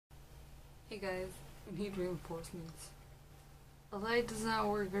Hey guys, I need reinforcements. The light does not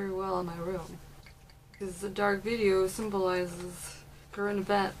work very well in my room because the dark video symbolizes current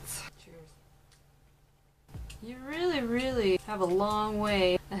events. Cheers. You really have a long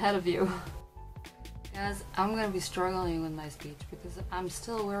way ahead of you. Guys, I'm gonna be struggling with my speech because I'm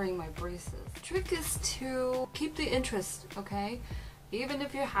still wearing my braces. The trick is to keep the interest, okay? Even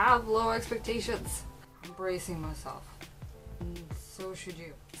if you have low expectations. I'm bracing myself. And so should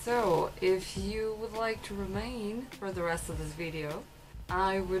you. So, if you would like to remain for the rest of this video,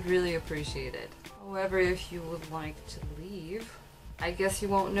 I would really appreciate it. However, if you would like to leave, I guess you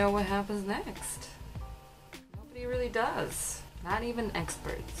won't know what happens next. Nobody really does. Not even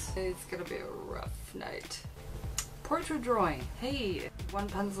experts. It's gonna be a rough night. Portrait drawing. Hey, one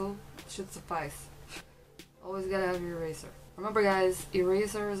pencil should suffice. Always gotta have your eraser. Remember guys,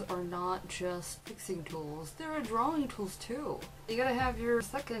 erasers are not just fixing tools, they're drawing tools too. You gotta have your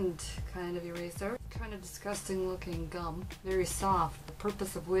second kind of eraser. Kind of disgusting looking gum. Very soft. The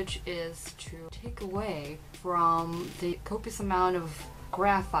purpose of which is to take away from the copious amount of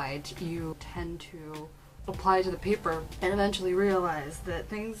graphite you tend to apply to the paper and eventually realize that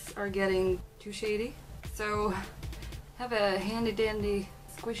things are getting too shady. So have a handy dandy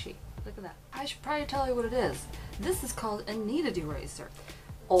squishy. Look at that. I should probably tell you what it is. This is called a kneaded eraser.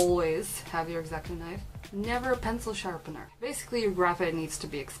 Always have your X-Acto knife. Never a pencil sharpener. Basically your graphite needs to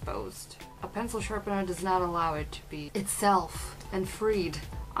be exposed. A pencil sharpener does not allow it to be itself and freed.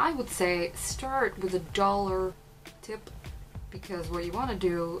 I would say start with $1 tip because what you want to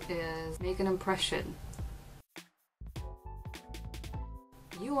do is make an impression.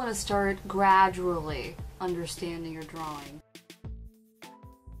 You want to start gradually understanding your drawing.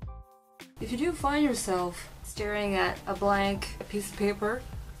 If you do find yourself staring at a blank piece of paper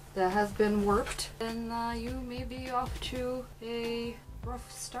that has been warped, then you may be off to a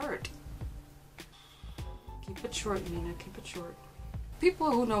rough start. Keep it short, Nina, keep it short.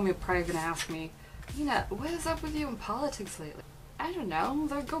 People who know me are probably gonna ask me, Nina, what is up with you in politics lately? I don't know,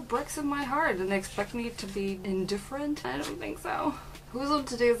 there go bricks in my heart and they expect me to be indifferent? I don't think so. Who's on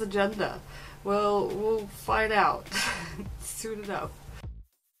today's agenda? Well, we'll find out soon enough.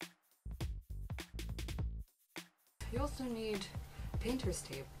 You also need painter's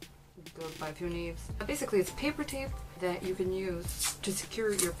tape. Go buy a few leaves. Basically, it's paper tape that you can use to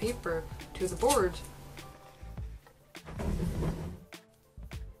secure your paper to the board.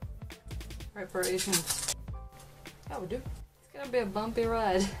 Preparations. That would do. It's gonna be a bumpy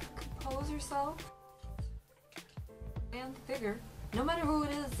ride. Compose yourself and the figure, no matter who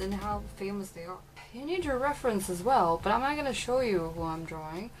it is and how famous they are. You need your reference as well, but I'm not gonna show you who I'm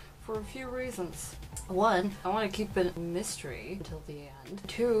drawing for a few reasons. One, I want to keep it a mystery until the end.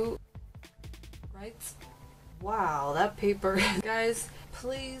 Two, right? Wow, that paper. Guys,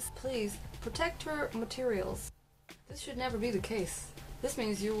 please protect your materials. This should never be the case. This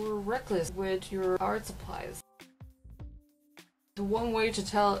means you were reckless with your art supplies. The one way to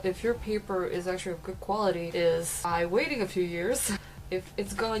tell if your paper is actually of good quality is by waiting a few years. If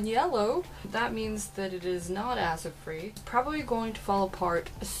it's gone yellow, that means that it is not acid free. It's probably going to fall apart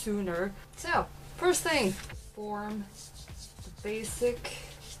sooner. So, first thing, form the basic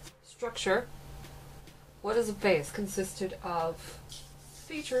structure. What is a face? Consisted of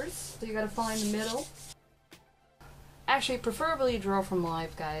features. So you gotta find the middle. Actually, preferably draw from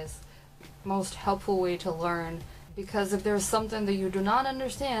life, guys. Most helpful way to learn. Because if there's something that you do not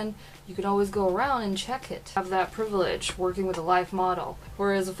understand, you can always go around and check it. Have that privilege working with a live model.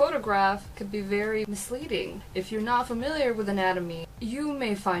 Whereas a photograph could be very misleading. If you're not familiar with anatomy, you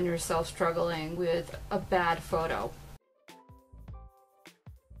may find yourself struggling with a bad photo.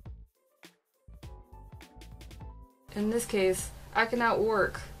 In this case, I cannot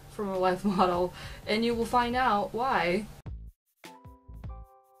work from a live model, and you will find out why.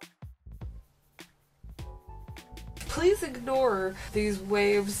 Please ignore these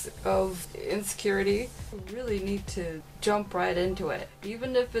waves of insecurity. You really need to jump right into it.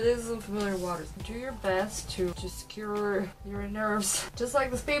 Even if it is unfamiliar waters, do your best to secure your nerves, just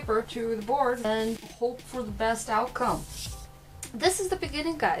like this paper, to the board and hope for the best outcome. This is the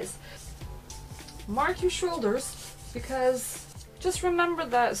beginning, guys. Mark your shoulders, because just remember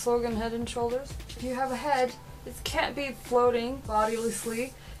that slogan, head and shoulders. If you have a head, it can't be floating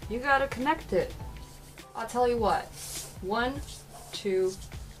bodilessly. You gotta connect it. I'll tell you what, 1, 2,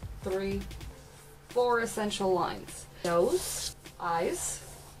 3, 4 essential lines. Nose, eyes,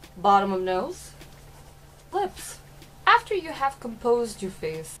 bottom of nose, lips. After you have composed your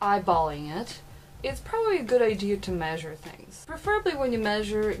face, eyeballing it, it's probably a good idea to measure things. Preferably when you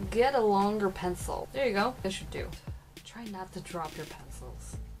measure, get a longer pencil. There you go, that should do. Try not to drop your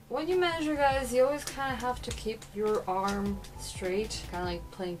pencils. when you measure, guys, you always kind of have to keep your arm straight, kind of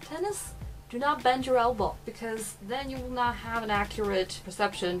like playing tennis. Do not bend your elbow, because then you will not have an accurate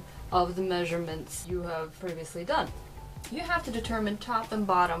perception of the measurements you have previously done. You have to determine top and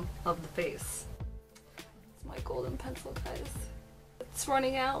bottom of the face. It's my golden pencil, guys. It's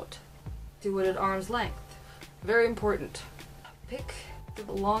running out. Do it at arm's length. Very important. Pick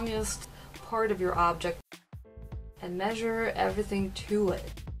the longest part of your object and measure everything to it.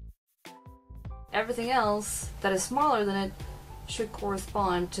 Everything else that is smaller than it should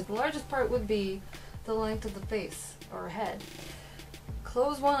correspond to the largest part would be the length of the face or head.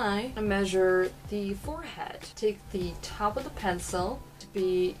 Close one eye and measure the forehead. Take the top of the pencil to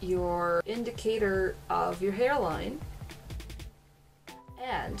be your indicator of your hairline,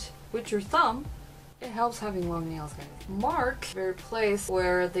 and with your thumb, it helps having long nails, guys. Mark the very place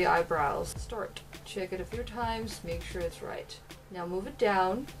where the eyebrows start. Check it a few times, make sure it's right. Now move it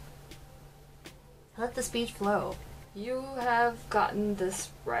down. Let the speech flow. You have gotten this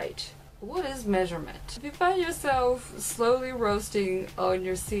right. What is measurement? If you find yourself slowly roasting on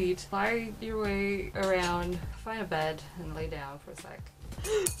your seat, find your way around, find a bed, and lay down for a sec.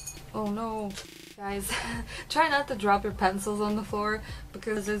 Oh no. Guys, try not to drop your pencils on the floor,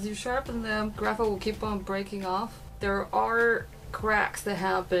 because as you sharpen them, graphite will keep on breaking off. There are cracks that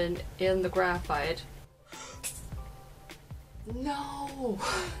happen in the graphite. No!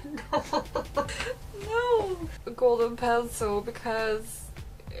 No! No! A golden pencil, because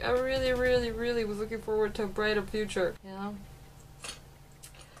I really was looking forward to a brighter future, you know?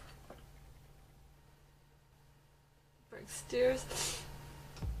 Brexitears.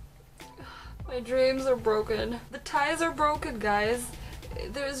 My dreams are broken. The ties are broken, guys.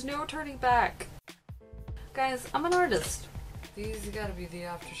 There's no turning back. Guys, I'm an artist. These gotta be the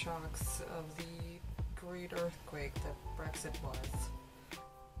aftershocks of the great earthquake that Brexit was.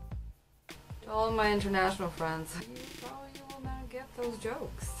 To all of my international friends, you probably will not get those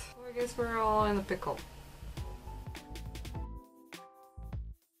jokes. So I guess we're all in the pickle.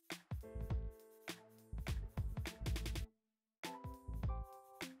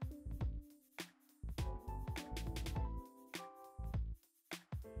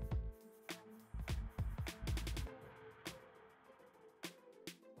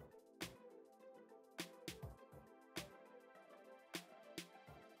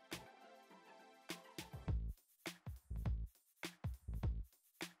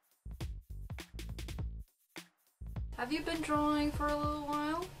 Have you been drawing for a little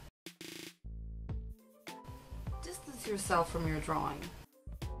while? Distance yourself from your drawing.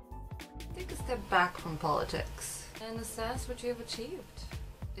 Take a step back from politics and assess what you have achieved.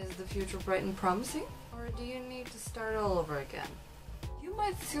 Is the future bright and promising, or do you need to start all over again? You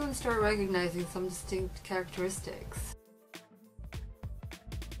might soon start recognizing some distinct characteristics.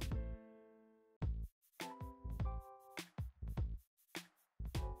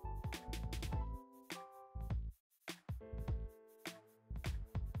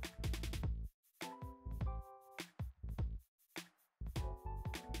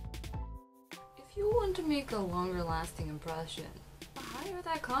 If you want to make a longer lasting impression, higher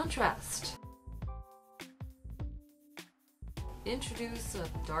that contrast. Introduce a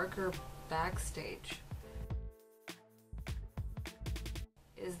darker backstage.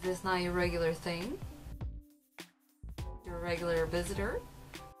 Is this not your regular thing? Your regular visitor?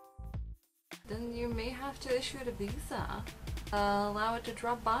 Then you may have to issue it a visa. Allow it to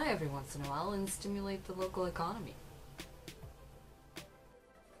drop by every once in a while and stimulate the local economy.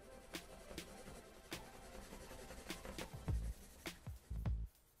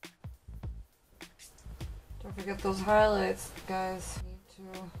 Don't forget those highlights, guys. You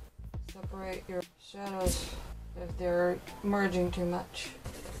need to separate your shadows if they're merging too much.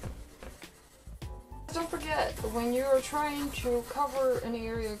 Don't forget, when you're trying to cover an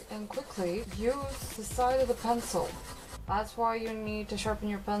area and quickly, use the side of the pencil. That's why you need to sharpen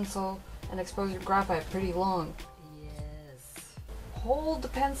your pencil and expose your graphite pretty long. Yes. Hold the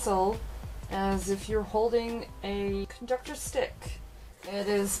pencil as if you're holding a conductor stick. It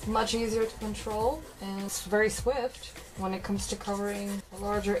is much easier to control and it's very swift when it comes to covering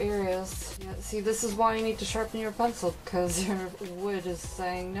larger areas. Yeah, see, this is why you need to sharpen your pencil, because your wood is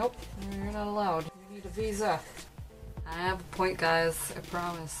saying, nope, you're not allowed. You need a visa. I have a point, guys, I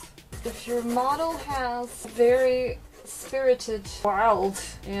promise. If your model has a very spirited, wild,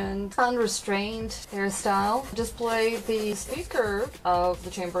 and unrestrained hairstyle, display the Speaker of the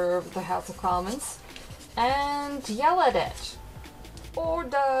Chamber of the House of Commons and yell at it.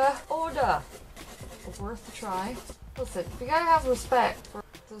 Order! Order! Worth a try. Listen, you gotta have respect for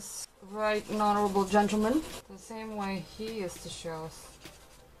this right and honorable gentleman, the same way he is to show us.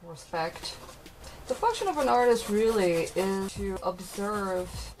 respect. The function of an artist really is to observe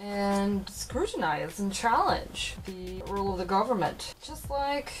and scrutinize and challenge the rule of the government. Just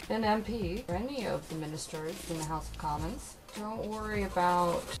like an MP or any of the ministers in the House of Commons. Don't worry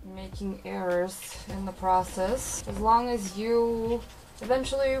about making errors in the process as long as you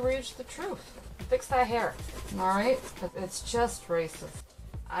eventually reach the truth. Fix that hair, alright? It's just racist.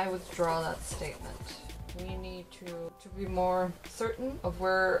 I withdraw that statement. We need to be more certain of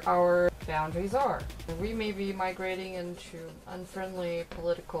where our boundaries are. We may be migrating into unfriendly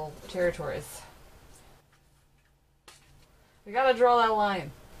political territories. We gotta draw that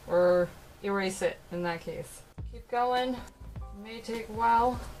line, or erase it in that case. Keep going. It may take a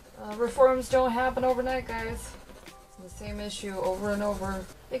while. Reforms don't happen overnight, guys. It's the same issue over and over.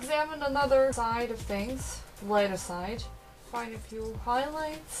 Examine another side of things, the lighter side. Find a few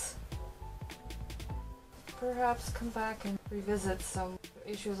highlights. Perhaps come back and revisit some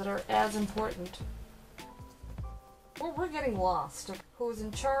issues that are as important. Well, we're getting lost. Who's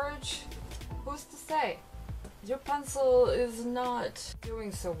in charge? Who's to say? Your pencil is not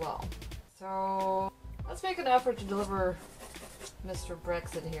doing so well. So let's make an effort to deliver Mr.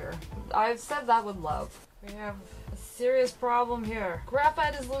 Brexit here. I've said that with love. We have a serious problem here.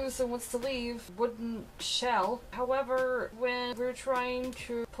 Graphite is loose and wants to leave. Wooden shell. However, when we're trying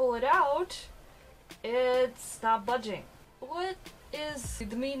to pull it out, it's not budging. What is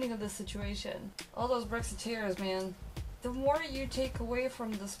the meaning of this situation? All those Brexitears, man. The more you take away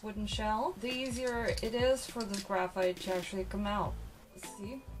from this wooden shell, the easier it is for the graphite to actually come out.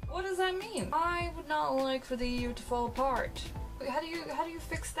 See? What does that mean? I would not like for the EU to fall apart. How do you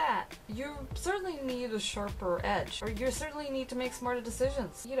fix that? You certainly need a sharper edge, or you certainly need to make smarter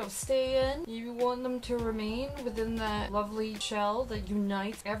decisions. You know, stay in. You want them to remain within that lovely shell that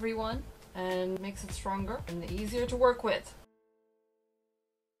unites everyone and makes it stronger and easier to work with.